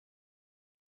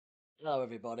Hello,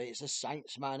 everybody. It's the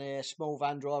Saints man here, small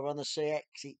van driver on the CX.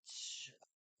 It's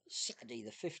Saturday the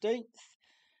 15th.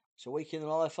 It's a week in the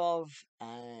life of,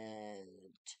 and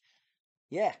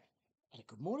yeah, had a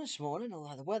good morning this morning,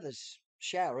 although the weather's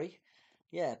showery.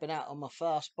 Yeah, been out on my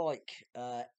fast bike,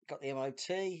 got the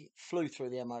MOT, flew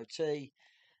through the MOT,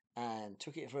 and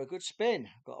took it for a good spin.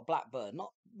 Got a Blackbird,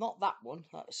 not that one.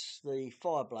 That's the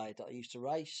Fireblade that I used to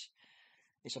race.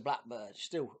 It's a Blackbird,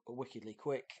 still wickedly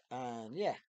quick, and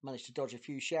yeah, managed to dodge a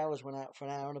few showers. Went out for an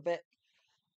hour and a bit,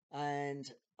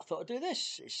 and I thought I'd do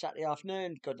this. It's Saturday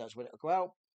afternoon. God knows when it'll go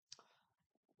out.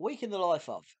 Week in the life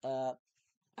of.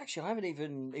 Actually, I haven't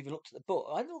even looked at the book.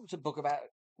 I looked at a book about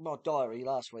my diary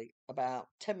last week, about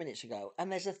 10 minutes ago,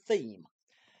 and there's a theme.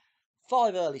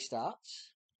 5 early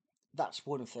starts. That's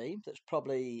one theme. That's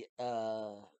probably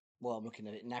well, I'm looking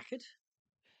at it knackered,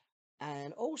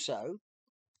 and also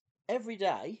every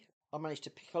day I managed to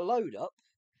pick a load up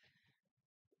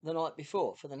the night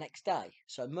before for the next day.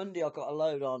 So Monday I got a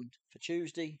load on for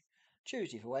Tuesday,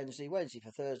 Tuesday for Wednesday, Wednesday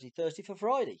for Thursday, Thursday for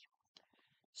Friday.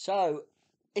 So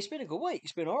it's been a good week.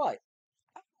 It's been all right.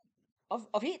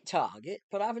 I've hit target,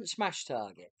 but I haven't smashed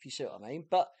target, if you see what I mean.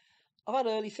 But I've had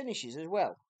early finishes as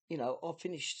well. I've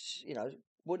finished,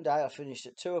 one day I finished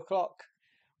at 2 o'clock,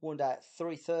 one day at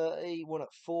 3:30, one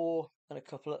at 4, and a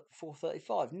couple at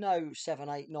 4:35. No 7,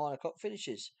 8, 9 o'clock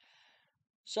finishes.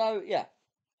 So yeah.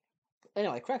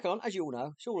 Anyway, crack on. As you all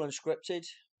know, it's all unscripted.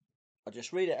 I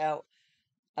just read it out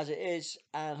as it is,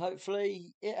 and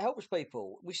hopefully it helps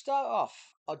people. We start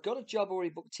off. I'd got a job already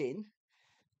booked in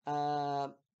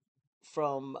um,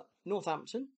 from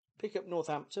Northampton, pick up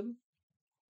Northampton,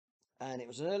 and it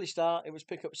was an early start. It was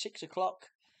pick up 6 o'clock,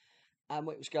 and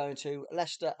it was going to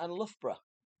Leicester and Loughborough.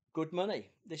 Good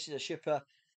money. This is a shipper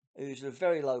who's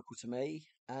very local to me,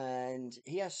 and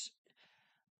he has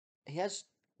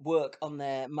work on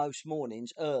there most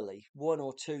mornings early, one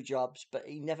or two jobs, but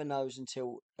he never knows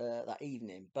until that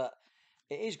evening. But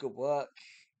it is good work.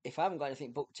 If I haven't got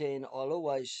anything booked in, I'll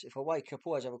always, if I wake up,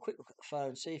 always have a quick look at the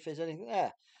phone, see if there's anything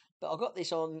there. But I got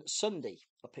this on Sunday.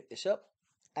 I picked this up,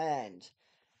 and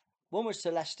one was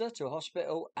to Leicester to a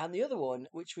hospital, and the other one,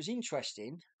 which was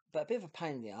interesting but a bit of a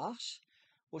pain in the arse,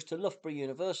 was to Loughborough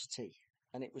University,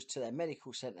 and it was to their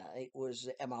medical centre. It was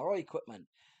MRI equipment.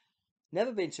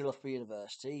 Never been to Loughborough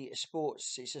University. It's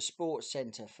a sports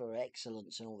centre for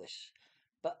excellence and all this.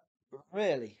 But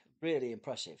really, really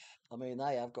impressive. I mean,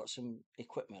 they have got some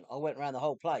equipment. I went around the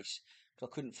whole place because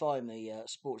I couldn't find the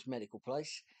sports medical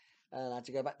place, and I had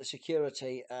to go back to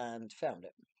security and found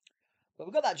it. But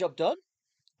we got that job done,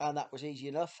 and that was easy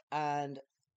enough. And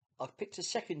I picked a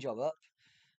second job up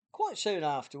quite soon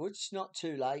afterwards, not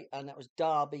too late, and that was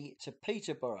Derby to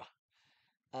Peterborough.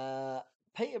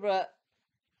 Peterborough,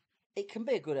 it can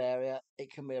be a good area,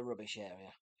 it can be a rubbish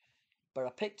area. But I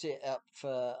picked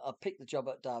the job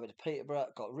at Derby to Peterborough,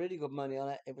 got really good money on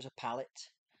it. It was a pallet,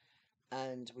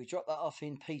 and we dropped that off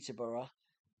in Peterborough,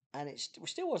 and it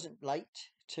still wasn't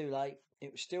too late.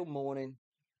 It was still morning.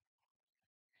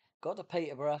 Got to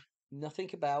Peterborough, nothing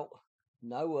about,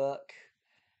 no work,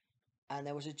 and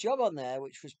there was a job on there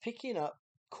which was picking up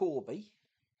Corby,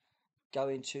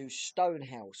 going to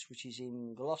Stonehouse, which is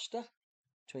in Gloucester,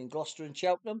 between Gloucester and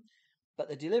Cheltenham. But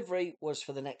the delivery was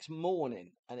for the next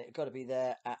morning, and it had got to be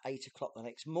there at 8 o'clock the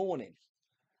next morning.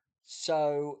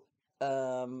 So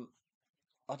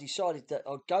I decided that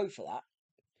I'd go for that.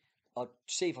 I'd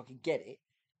see if I could get it.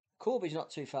 Corby's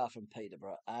not too far from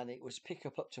Peterborough, and it was pick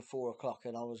up to 4 o'clock,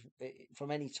 and I was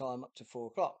from any time up to 4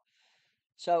 o'clock.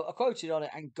 So I quoted on it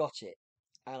and got it,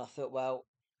 and I thought, well,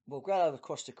 we'll go over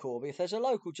across to Corby. If there's a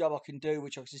local job I can do,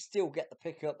 which I can still get the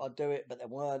pickup, I'd do it, but there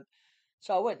weren't.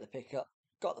 So I went to the pickup,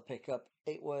 got the pickup.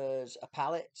 It was a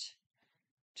pallet,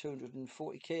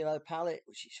 240 kilo pallet,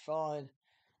 which is fine.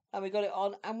 And we got it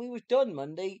on, and we was done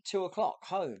Monday, 2 o'clock,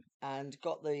 home, and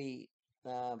got the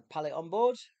pallet on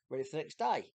board, ready for the next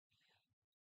day.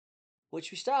 Which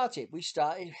we started. We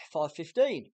started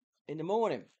 5:15 in the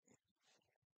morning,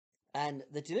 and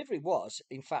the delivery was,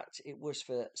 in fact, it was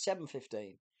for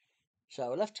 7:15.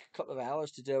 So I left a couple of hours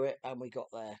to do it, and we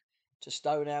got there to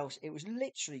Stonehouse. It was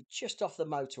literally just off the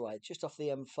motorway, just off the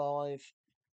M5,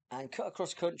 and cut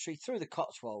across country through the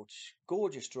Cotswolds.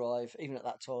 Gorgeous drive, even at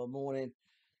that time of morning.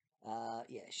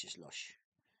 Yeah, it's just lush.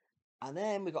 And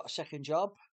then we got a second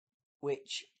job,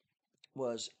 which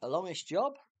was a longish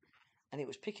job, and it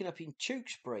was picking up in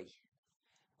Tewkesbury,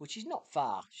 which is not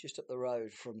far, it's just up the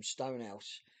road from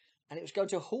Stonehouse. And it was going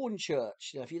to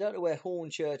Hornchurch. If you don't know where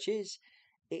Hornchurch is,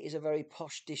 it is a very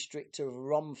posh district of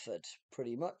Romford,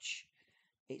 pretty much.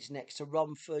 It's next to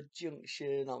Romford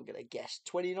Junction, I'm going to guess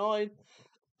 29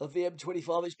 of the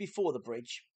M25. It's before the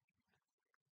bridge.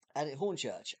 and at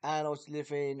Hornchurch, and I was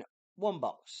delivering one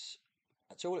box.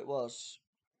 That's all it was,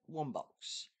 one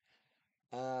box.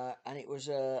 And it was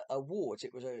a award.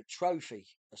 It was a trophy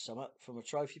or something from a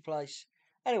trophy place.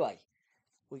 Anyway,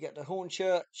 we get to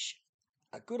Hornchurch,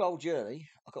 a good old journey.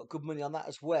 I got good money on that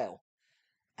as well,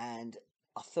 and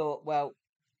I thought, well,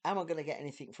 am I going to get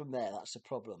anything from there? That's the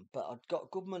problem. But I'd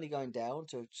got good money going down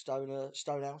to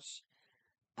Stonehouse,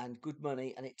 and good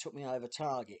money, and it took me over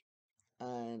target.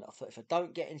 And I thought, if I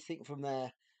don't get anything from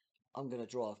there, I'm going to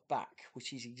drive back,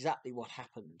 which is exactly what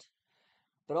happened.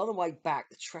 But on the way back,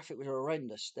 the traffic was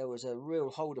horrendous. There was a real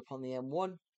hold up on the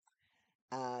M1,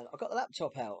 and I got the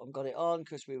laptop out and got it on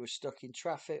because we were stuck in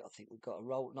traffic. I think we got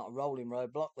not a rolling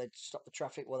roadblock. They'd stopped the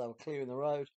traffic while they were clearing the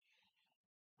road.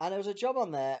 And there was a job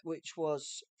on there which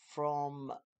was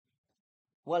from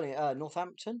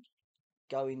Northampton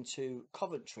going to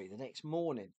Coventry the next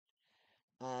morning,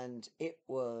 and it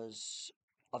was.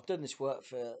 I've done this work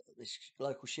for this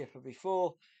local shipper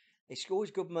before. It's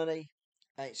always good money,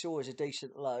 and it's always a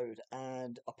decent load.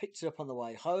 And I picked it up on the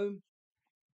way home,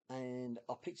 and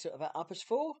I picked it up at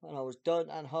 4:30, and I was done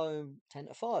and home 10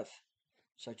 to 5.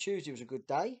 So Tuesday was a good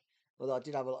day, although I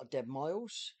did have a lot of dead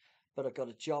miles. But I got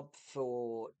a job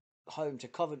for home to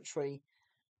Coventry,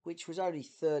 which was only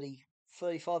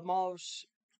 35 miles,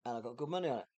 and I got good money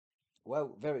on it.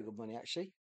 Well, very good money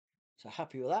actually. So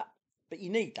happy with that. But you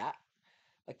need that.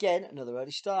 Again, another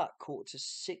early start,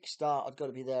 5:45 start. I'd got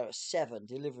to be there at 7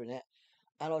 delivering it.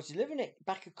 And I was delivering it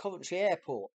back at Coventry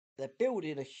Airport. They're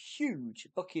building a huge,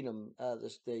 Buckingham,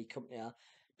 the company are,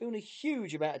 building a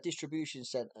huge amount of distribution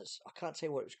centres. I can't tell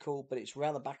you what it's called, but it's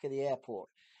around the back of the airport.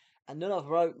 And none of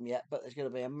them are open yet, but there's going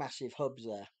to be a massive hubs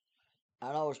there.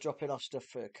 And I was dropping off stuff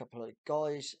for a couple of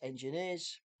guys,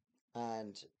 engineers,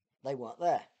 and they weren't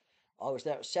there. I was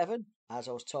there at 7, as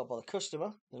I was told by the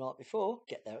customer the night before,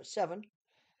 get there at 7.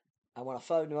 And when I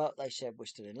phoned them up, they said, we're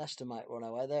still in Leicester, mate, we're on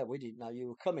our way there. We didn't know you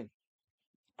were coming.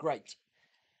 Great.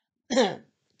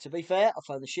 To be fair, I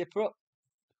phoned the shipper up.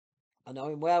 I know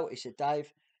him well. He said,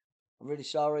 Dave, I'm really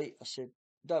sorry. I said,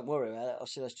 don't worry about it. I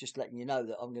said, I was just letting you know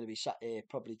that I'm going to be sat here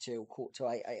probably till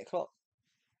 7:45, 8 o'clock.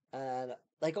 And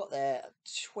they got there at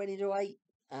 7:50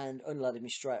 and unloaded me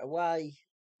straight away.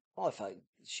 I phoned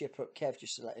the shipper up, Kev,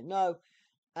 just to let him know.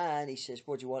 And he says,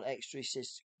 what do you want extra? He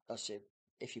says, I said,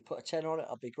 if you put a 10 on it,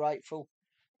 I'll be grateful.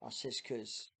 I says,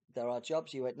 because there are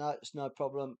jobs. He went, no, it's no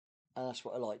problem. And that's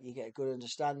what I like. You get a good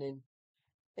understanding.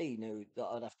 He knew that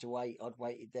I'd have to wait. I'd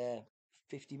waited there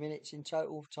 50 minutes in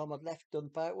total time I'd left, done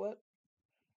paperwork.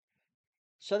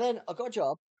 So then I got a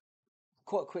job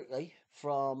quite quickly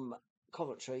from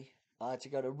Coventry. I had to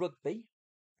go to Rugby,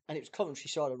 and it was Coventry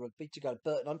side of Rugby, to go to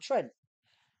Burton-on-Trent.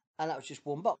 And that was just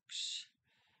one box.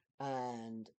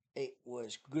 And it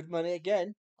was good money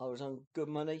again. I was on good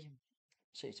money.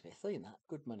 Seems to be a theme, that.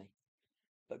 Good money.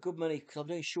 But good money because I'm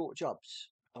doing short jobs.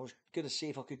 I was going to see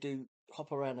if I could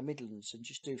hop around the Midlands and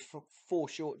just do 4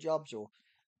 short jobs or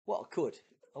what I could.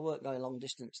 I weren't going long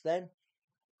distance then.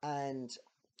 And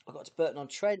I got to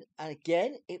Burton-on-Trent. And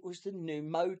again, it was the new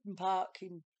Moden Park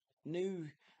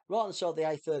right on the side of the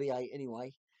A38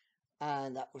 anyway.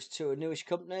 And that was to a newish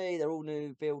company. They're all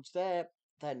new builds there.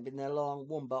 They hadn't been there long.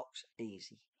 One box,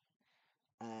 easy.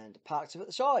 And parked them at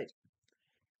the side.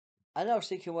 And I was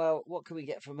thinking, well, what can we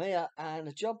get from here? And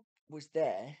a job was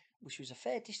there, which was a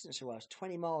fair distance away. It was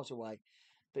 20 miles away.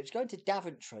 But it's going to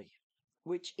Daventry,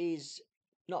 which is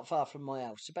not far from my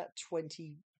house. About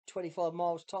 25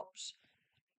 miles tops.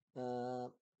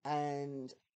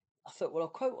 And I thought, well, I'll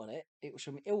quote on it. It was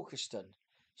from Ilkeston.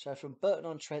 So from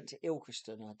Burton-on-Trent to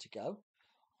Ilkeston I had to go.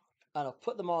 And I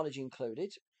put the mileage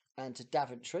included and to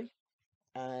Daventry.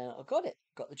 And I got it.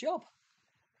 Got the job.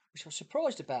 Which I was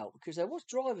surprised about because there was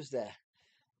drivers there.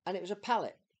 And it was a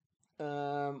pallet.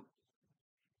 I'm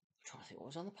trying to think what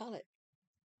was on the pallet.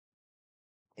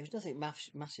 It was nothing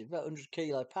massive, about 100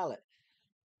 kilo pallet.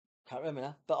 Can't remember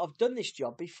now. But I've done this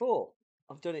job before.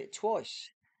 I've done it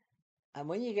twice. And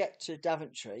when you get to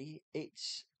Daventry,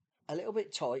 it's a little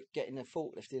bit tight getting the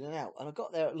forklift in and out. And I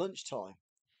got there at lunchtime.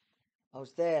 I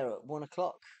was there at 1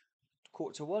 o'clock,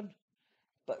 1:45.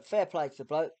 But fair play to the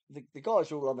bloke. The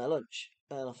guys were all on their lunch.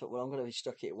 And I thought, well, I'm going to be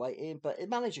stuck here waiting. But the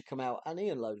manager come out and he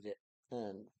unloaded it.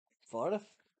 And fine enough.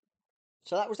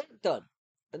 So that was that done.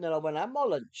 And then I went and had my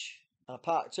lunch. And I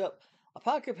parked up. I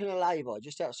parked up in a lay-by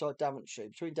just outside Daventry.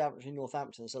 Between Daventry and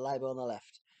Northampton, there's a lay-by on the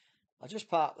left. I just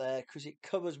parked there because it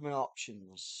covers my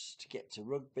options to get to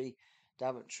Rugby,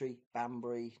 Daventry,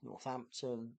 Banbury,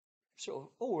 Northampton, sort of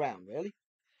all round really.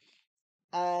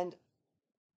 And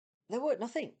there weren't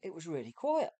nothing. It was really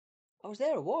quiet. I was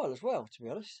there a while as well, to be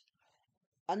honest.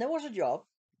 And there was a job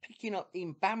picking up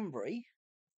in Banbury,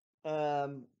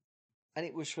 and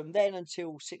it was from then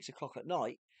until 6 o'clock at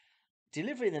night.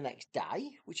 Delivery the next day,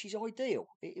 which is ideal.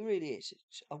 It really is.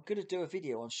 I'm going to do a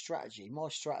video on strategy. My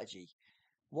strategy,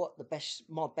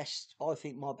 I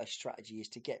think my best strategy is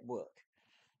to get work,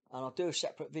 and I'll do a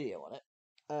separate video on it.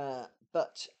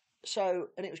 But so,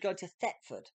 and it was going to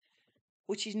Thetford,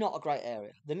 which is not a great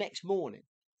area. The next morning,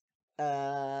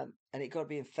 and it got to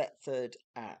be in Thetford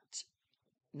at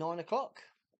 9 o'clock,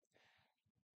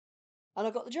 and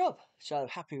I got the job. So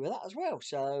happy with that as well.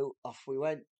 So off we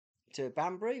went to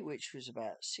Banbury, which was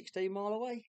about 16 mile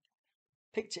away.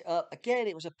 Picked it up again.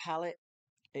 It was a pallet.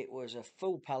 It was a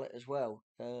full pallet as well.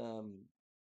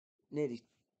 Nearly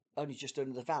only just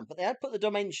under the van, but they had put the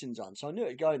dimensions on, so I knew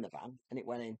it'd go in the van, and it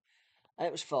went in, and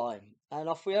it was fine. And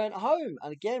off we went home,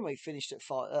 and again we finished at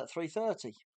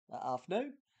 3:30 that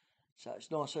afternoon. So it's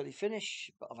a nice early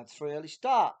finish, but I've had 3 early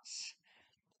starts.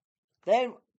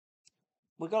 Then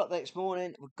we got up the next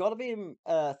morning. We've got to be in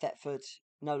Thetford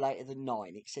no later than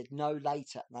 9. It said no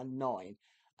later than 9.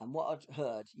 And what I'd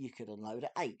heard, you could unload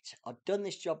at 8. I'd done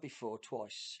this job before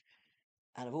twice,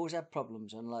 and I've always had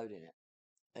problems unloading it.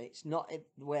 It's not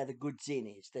where the goods in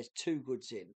is. There's 2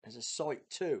 goods in. There's a site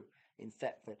 2 in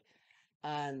Thetford.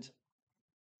 And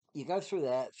you go through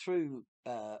there, through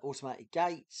automated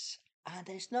gates, and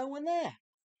there's no one there.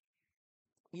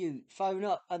 You phone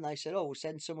up, and they said, oh, we'll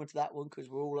send someone to that one because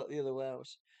we're all at the other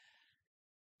warehouse.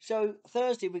 So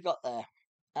Thursday we got there,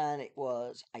 and it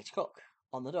was 8 o'clock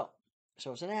on the dot. So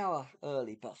I was an hour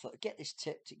early, but I thought, get this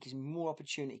tipped. It gives me more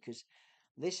opportunity because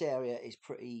this area is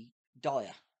pretty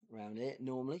dire around here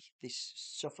normally. This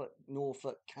Suffolk,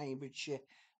 Norfolk, Cambridgeshire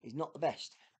is not the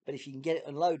best. But if you can get it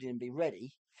unloaded and be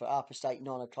ready for 8:30,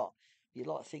 9 o'clock, you'd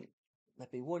like to think there'd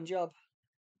be one job.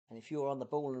 And if you're on the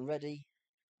ball and ready,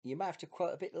 you may have to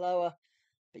quote a bit lower,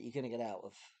 but you're going to get out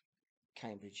of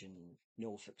Cambridge and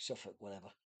Norfolk, Suffolk,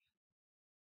 whatever.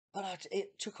 But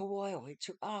it took a while. It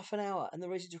took half an hour. And the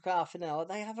reason it took half an hour,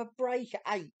 they have a break at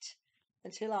 8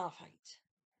 until 8:30.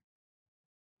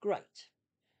 Great.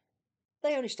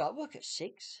 They only start work at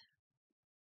 6.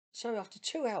 So after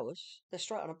 2 hours, they're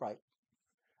straight on a break.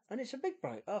 And it's a big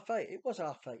break, 8:30. It was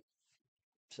 8:30.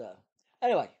 So,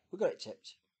 anyway, we got it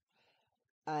tipped.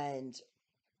 And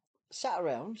sat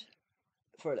around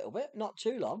for a little bit, not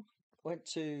too long. Went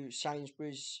to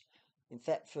Sainsbury's in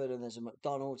Thetford, and there's a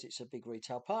McDonald's. It's a big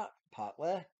retail park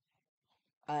there.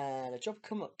 And a job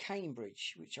come up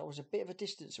Cambridge, which I was a bit of a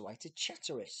distance away, to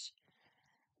Chatteris.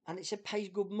 And it said pays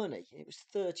good money. It was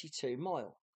 32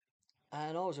 mile.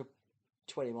 And I was a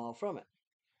 20 mile from it.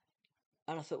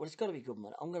 And I thought, well, it's got to be good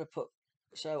money. I'm going to put,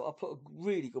 so I put a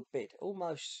really good bid,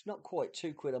 almost not quite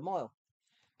 £2 a mile.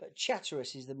 But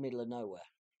Chatteris is the middle of nowhere.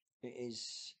 It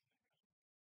is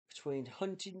between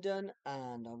Huntingdon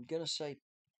and I'm going to say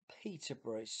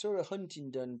Peterborough. It's sort of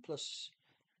Huntingdon plus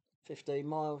 15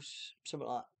 miles, something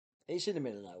like that. It's in the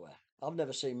middle of nowhere. I've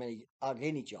never seen hardly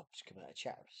any jobs coming out of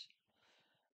Chatteris.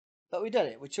 But we done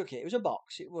it. We took it. It was a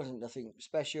box. It wasn't nothing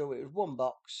special. It was one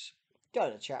box.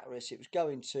 Going to Chatteris. It was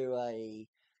going to a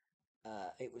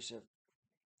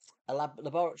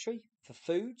laboratory for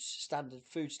foods,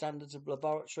 food standards of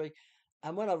laboratory.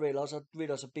 And when I realised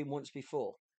I'd been once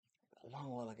before, a long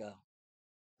while ago.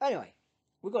 Anyway,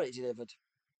 we got it delivered,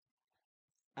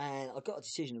 and I got a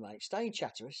decision to make: stay in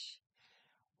Chatteris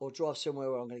or drive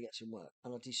somewhere where I'm going to get some work.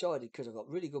 And I decided, because I got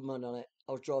really good money on it,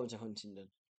 I was driving to Huntingdon.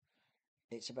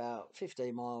 It's about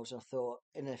 15 miles, and I thought,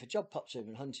 and if a job pops up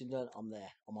in Huntingdon, I'm there,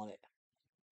 I'm on it.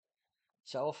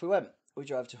 So off we went. We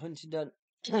drove to Huntingdon,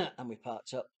 and we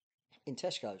parked up in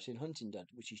Tesco's in Huntingdon,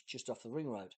 which is just off the ring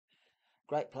road.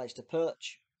 Great place to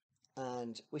perch,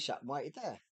 and we sat and waited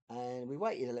there. And we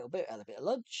waited a little bit, had a bit of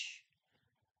lunch,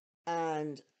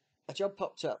 and a job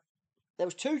popped up. There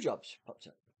was 2 jobs popped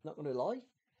up, not going to lie.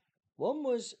 One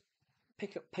was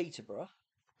pick up Peterborough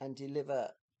and deliver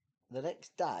the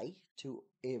next day to,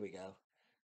 here we go,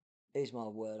 here's my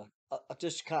word, I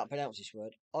just can't pronounce this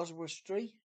word,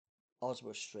 Oswestry.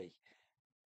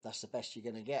 That's the best you're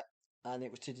going to get. And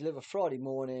it was to deliver Friday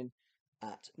morning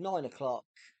at 9 o'clock.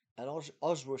 And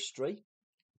Oswestry,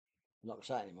 I'm not going to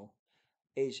say it anymore,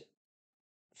 is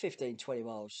 15, 20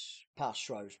 miles past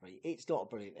Shrewsbury. It's not a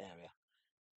brilliant area.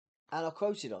 And I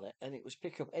quoted on it, and it was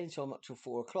pick up anytime up till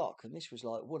 4 o'clock. And this was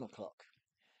like 1 o'clock.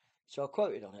 So I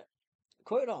quoted on it.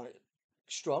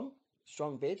 Strong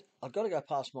bid. I've got to go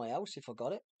past my house if I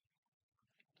got it.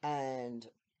 And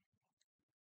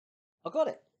I got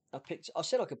it. I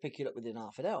said I could pick it up within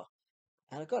half an hour.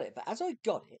 And I got it. But as I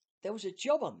got it, there was a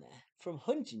job on there from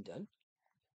Huntingdon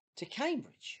to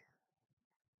Cambridge.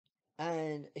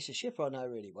 And it's a shipper I know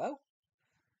really well.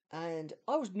 And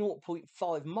I was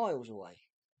 0.5 miles away.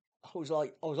 I was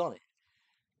on it.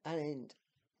 and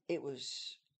it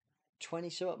was 20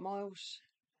 something miles.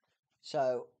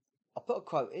 So I put a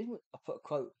quote in. I put a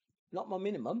quote, not my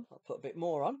minimum. I put a bit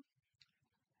more on,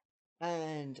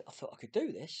 and I thought I could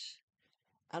do this,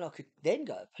 and I could then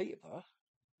go to Peterborough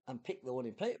and pick the one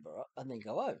in Peterborough, and then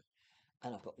go home.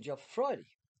 And I've got the job for Friday.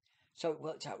 So it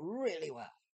worked out really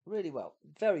well, really well.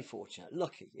 Very fortunate,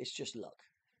 lucky. It's just luck.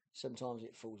 Sometimes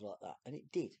it falls like that, and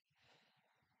it did.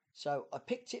 So I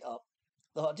picked it up.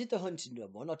 I did the Huntingdon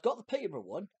one. I'd got the Peterborough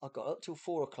one. I got up till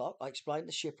 4 o'clock. I explained to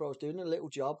the shipper I was doing a little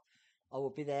job. I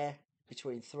would be there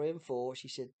between 3 and 4. She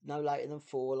said no later than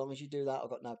 4. As long as you do that, I've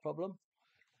got no problem.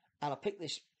 And I picked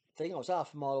this thing. I was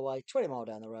half a mile away, 20 mile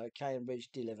down the road. Cambridge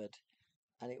delivered,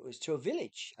 and it was to a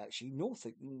village actually north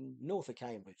of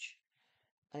Cambridge,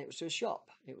 and it was to a shop.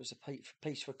 It was a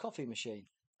piece for a coffee machine.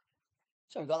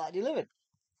 So I got that delivered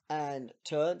and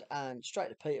turned and straight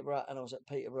to Peterborough, and I was at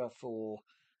Peterborough for,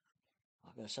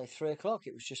 I'm going to say 3 o'clock.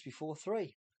 It was just before 3, and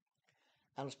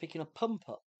I was picking a pump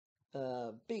up,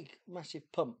 a big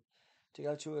massive pump, to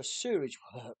go to a sewerage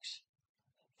works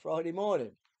Friday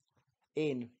morning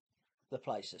in the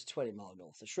place that's 20 mile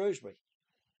north of Shrewsbury.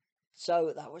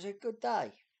 So that was a good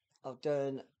day. I've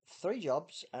done 3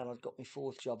 jobs, and I've got my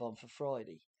 4th job on for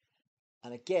Friday.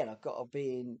 And again, I've got to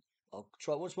be in, I'll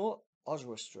try once more,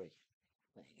 Oswestry.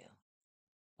 There you go.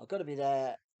 I've got to be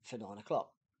there for 9 o'clock.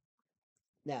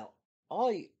 Now,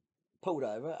 I pulled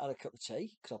over, had a cup of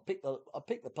tea, because I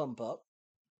picked the pump up,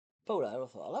 pulled over, I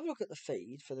thought, I'll have a look at the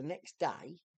feed for the next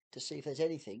day to see if there's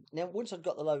anything. Now, once I'd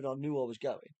got the load, I knew I was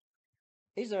going.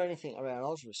 Is there anything around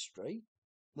Oswestry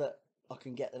that I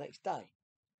can get the next day?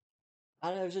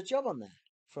 And there was a job on there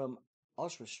from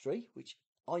Oswestry, which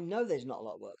I know there's not a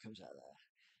lot of work comes out of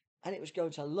there. And it was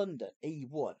going to London,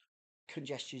 E1,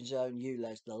 congestion zone,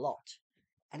 ULEZ, the lot.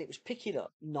 And it was picking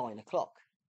up 9 o'clock.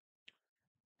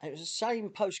 And it was the same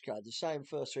postcode, the same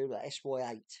first three, like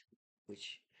SY8,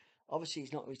 which obviously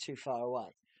is not going to be too far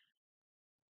away.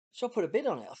 So I put a bid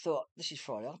on it. I thought, this is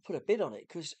Friday, I'll put a bid on it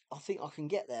because I think I can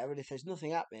get there. And if there's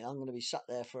nothing happening, I'm going to be sat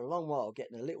there for a long while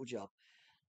getting a little job.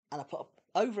 And I put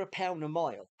over £1 a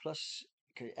mile plus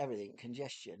everything,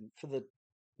 congestion, for the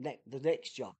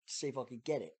next job to see if I could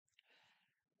get it.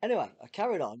 Anyway, I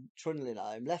carried on, trundling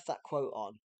home, left that quote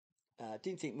on.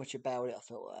 Didn't think much about it. I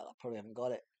thought, well, I probably haven't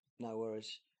got it. No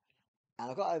worries.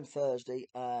 And I got home Thursday,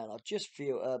 and I just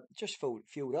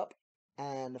fueled up,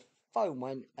 and the phone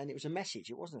went, and it was a message.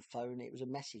 It wasn't a phone; it was a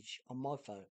message on my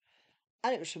phone,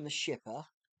 and it was from the shipper,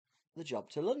 the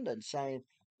job to London, saying,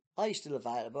 "Are you still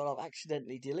available? I've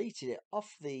accidentally deleted it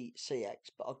off the CX,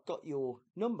 but I've got your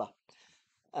number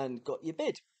and got your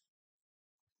bid."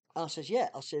 And I says, "Yeah."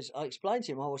 I explained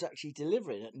to him I was actually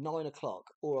delivering at 9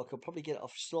 o'clock, or I could probably get it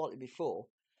off slightly before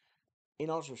in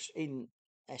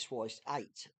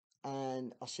SY8.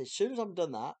 And I said, as soon as I've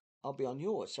done that, I'll be on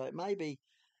yours. So it may be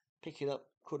picking up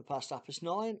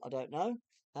 9:15. I don't know.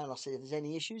 And I said, if there's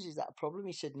any issues, is that a problem?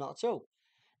 He said, not at all.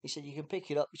 He said, you can pick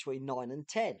it up between 9 and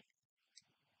 10.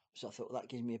 So I thought, well, that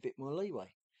gives me a bit more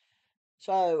leeway.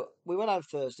 So we went home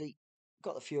Thursday,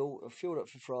 got the fueled up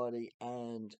for Friday,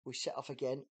 and we set off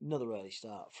again. Another early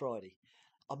start Friday.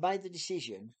 I made the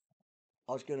decision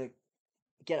I was going to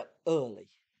get up early.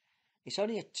 It's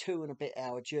only a 2 and a bit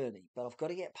hour journey, but I've got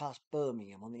to get past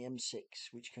Birmingham on the M6,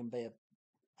 which can be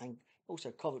and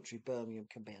also Coventry, Birmingham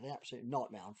can be an absolute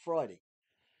nightmare on Friday.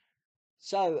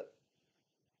 So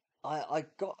I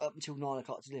got up until 9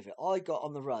 o'clock to deliver it. I got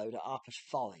on the road at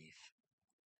 5:30,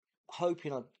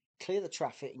 hoping I'd clear the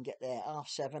traffic and get there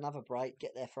 7:30, have a break,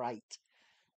 get there for 8.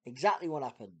 Exactly what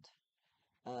happened.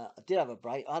 I did have a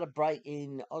break. I had a break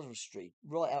in Oswestry,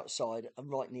 right outside and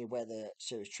right near where the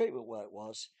sewage treatment work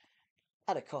was.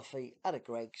 Had a coffee, had a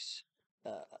Greg's.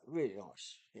 Really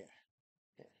nice. Yeah,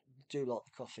 yeah. I do like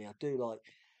the coffee. I do like,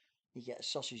 you get a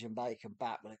sausage and bacon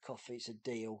back with a coffee. It's a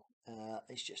deal.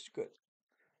 It's just good.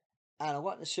 And I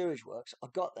went to the sewage works. I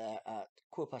got there at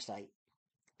 8:15,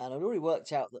 and I'd already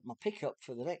worked out that my pickup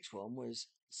for the next one was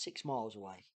 6 miles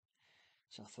away.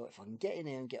 So I thought, if I can get in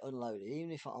here and get unloaded,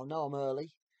 even if I know I'm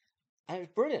early, and it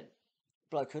was brilliant.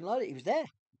 Bloke unloaded. He was there.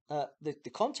 The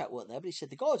contact weren't there, but he said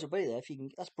the guys will be there if you can.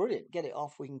 That's brilliant. Get it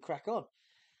off. We can crack on.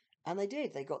 And they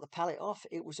did. They got the pallet off.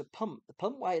 It was a pump. The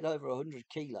pump weighed over 100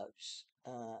 kilos.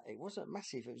 It wasn't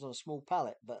massive. It was on a small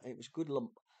pallet, but it was a good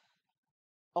lump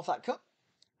off that cup.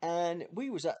 And we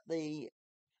was at the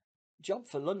job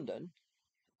for London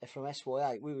from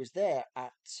SY8. We was there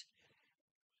at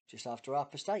just after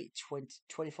 8:30,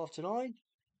 25 to 9,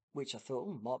 which I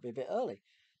thought might be a bit early.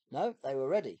 No, they were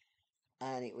ready.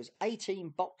 And it was 18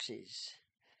 boxes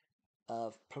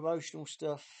of promotional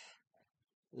stuff,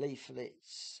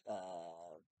 leaflets,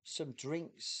 some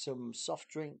drinks, some soft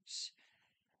drinks,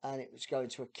 and it was going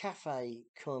to a cafe.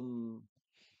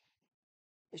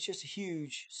 It's just a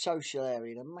huge social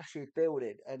area in a massive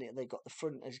building, and they got the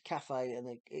front as a cafe,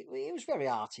 and it was very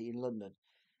arty in London.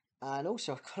 And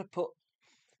also, I've got to put,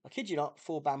 I kid you not,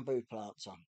 4 bamboo plants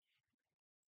on.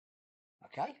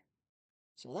 Okay,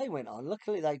 so they went on.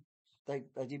 Luckily, they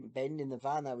didn't bend in the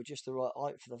van; they were just the right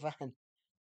height for the van.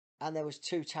 And there was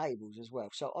 2 tables as well.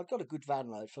 So I got a good van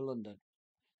load for London,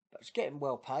 but I was getting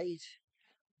well paid.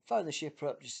 Phoned the shipper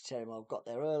up just to tell him I've got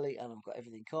there early and I've got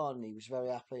everything on, and he was very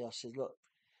happy. I said, look,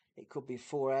 it could be a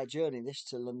 4 hour journey this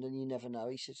to London, you never know.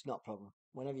 He said, it's not a problem,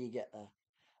 whenever you get there.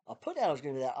 I put down I was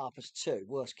going to be there at 2:30,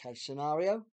 worst case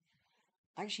scenario.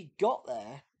 I actually got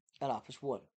there at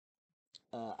 1:30.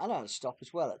 And I had a stop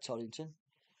as well at Toddington.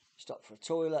 Stopped for a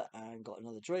toilet and got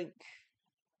another drink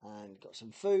and got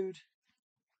some food.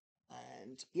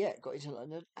 And yeah, got into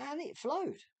London and it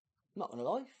flowed. Not gonna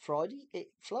lie, Friday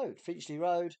it flowed. Finchley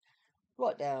Road,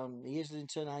 right down the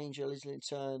Islington, Angel,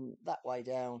 Islington, that way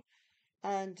down.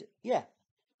 And yeah,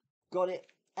 got it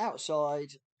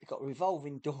outside. It got a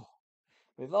revolving door,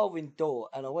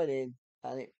 and I went in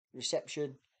and it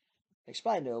reception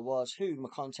explained who I was, who my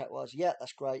contact was. Yeah,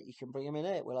 that's great. You can bring him in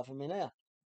here. We'll have him in here.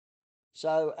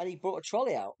 So, and he brought a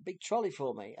trolley out, big trolley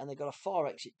for me, and they got a fire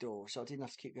exit door, so I didn't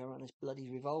have to keep going around this bloody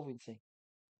revolving thing.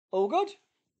 All good.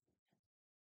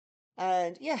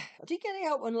 And yeah, I did get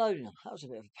help unloading them. That was a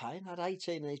bit of a pain. I had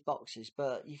 18 of these boxes,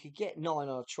 but you could get 9 on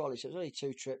a trolley, so it was only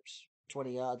 2 trips,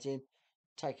 20 yards in,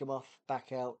 take them off,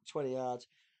 back out, 20 yards,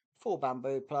 4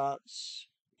 bamboo plants,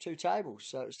 2 tables,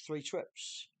 so it was 3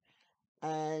 trips.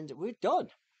 And we're done.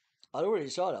 I'd already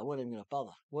decided I wasn't even going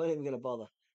to bother.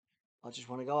 I just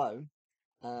want to go home.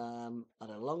 I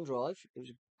had a long drive. It was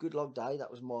a good long day.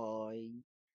 That was my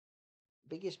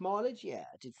biggest mileage. Yeah,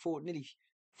 I did nearly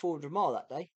 400 mile that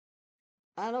day.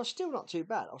 And I was still not too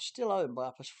bad. I was still home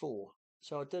by 4:30.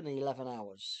 So I'd done 11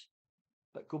 hours.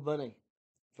 But good money.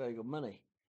 Very good money.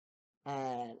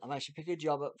 And I managed to pick a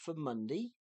job up for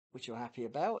Monday, which I'm happy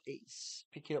about. It's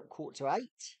picking up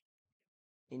 7:45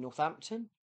 in Northampton,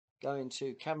 going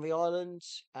to Canvey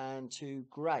Islands and to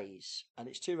Grays. And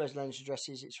it's 2 residential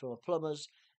addresses. It's from a plumber's.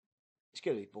 It's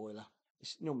going to be boiler.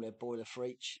 It's normally a boiler for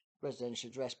each residential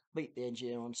address. Meet the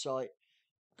engineer on site.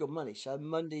 Good money. So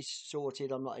Monday's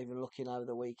sorted. I'm not even looking over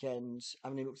the weekends. I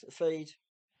haven't even looked at the feed.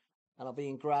 And I'll be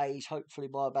in Grays hopefully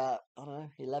by about, I don't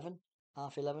know, 11,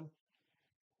 half 11.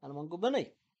 And I'm on good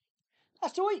money.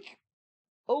 That's the week.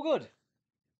 All good.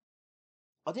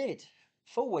 I did.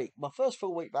 Full week. My first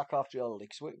full week back after the holiday,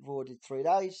 because we've already did 3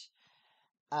 days.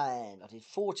 And I did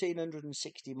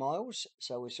 1,460 miles.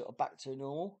 So we're sort of back to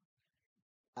normal.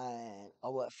 And I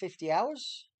worked 50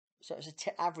 hours. So it's an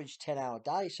average 10-hour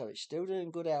day. So it's still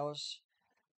doing good hours.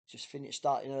 Just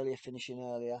starting earlier, finishing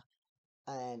earlier.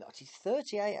 And I did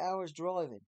 38 hours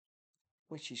driving,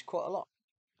 which is quite a lot.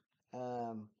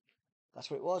 That's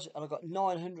what it was. And I got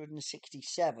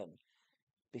 967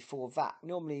 before VAT.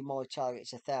 Normally my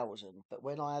target's 1,000, but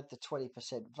when I add the 20%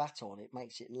 VAT on, it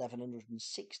makes it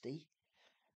 1,160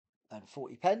 and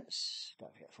 40 pence.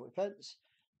 Don't forget 40 pence.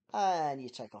 And you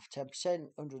take off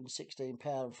 10%,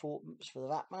 £116 for the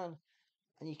VAT man,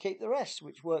 and you keep the rest,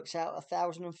 which works out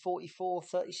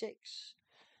 1,044.36.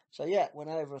 So yeah, went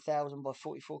over 1,000 by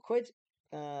 44 quid,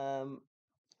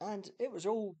 and it was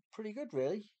all pretty good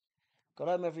really. Got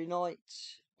home every night,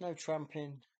 no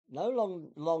tramping, no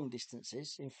long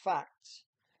distances. In fact,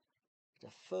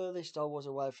 the furthest I was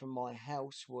away from my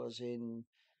house was in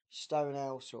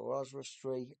Stonehouse or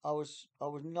Oswestry. I was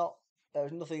not. There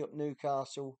was nothing up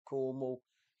Newcastle, Cornwall,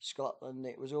 Scotland.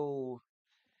 It was all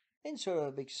into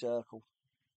a big circle.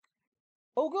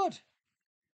 All good.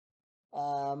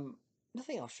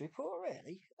 Nothing else to report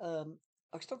really. I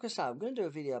was going to say I'm going to do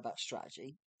a video about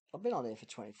strategy. I've been on here for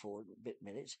 24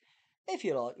 minutes. If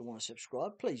you like, you want to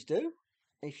subscribe, please do.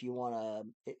 If you want to,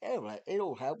 it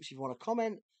all helps. If you want to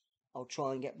comment, I'll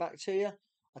try and get back to you.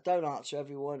 I don't answer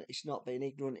everyone. It's not being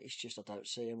ignorant. It's just I don't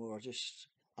see them, or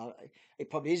it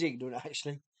probably is ignorant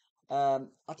actually. I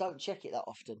don't check it that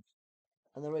often,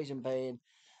 and the reason being,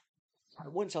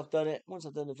 once I've done it, once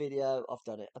I've done the video, I've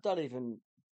done it. I don't even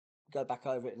go back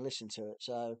over it and listen to it.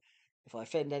 So if I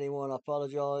offend anyone, I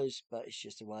apologise, but it's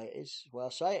just the way it is. Well, I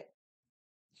say it.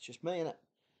 It's just me, innit?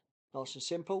 Nice and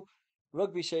simple.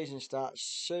 Rugby season starts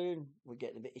soon. We're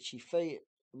getting a bit itchy feet.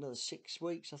 Another 6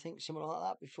 weeks, I think, something like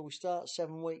that, before we start.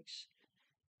 7 weeks.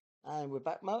 And we're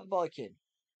back motorbiking.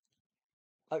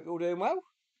 Hope you're all doing well.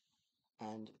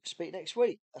 And speak next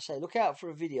week. I say, look out for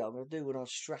a video I'm going to do on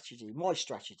my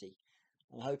strategy.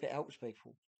 And I hope it helps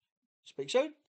people. Speak soon.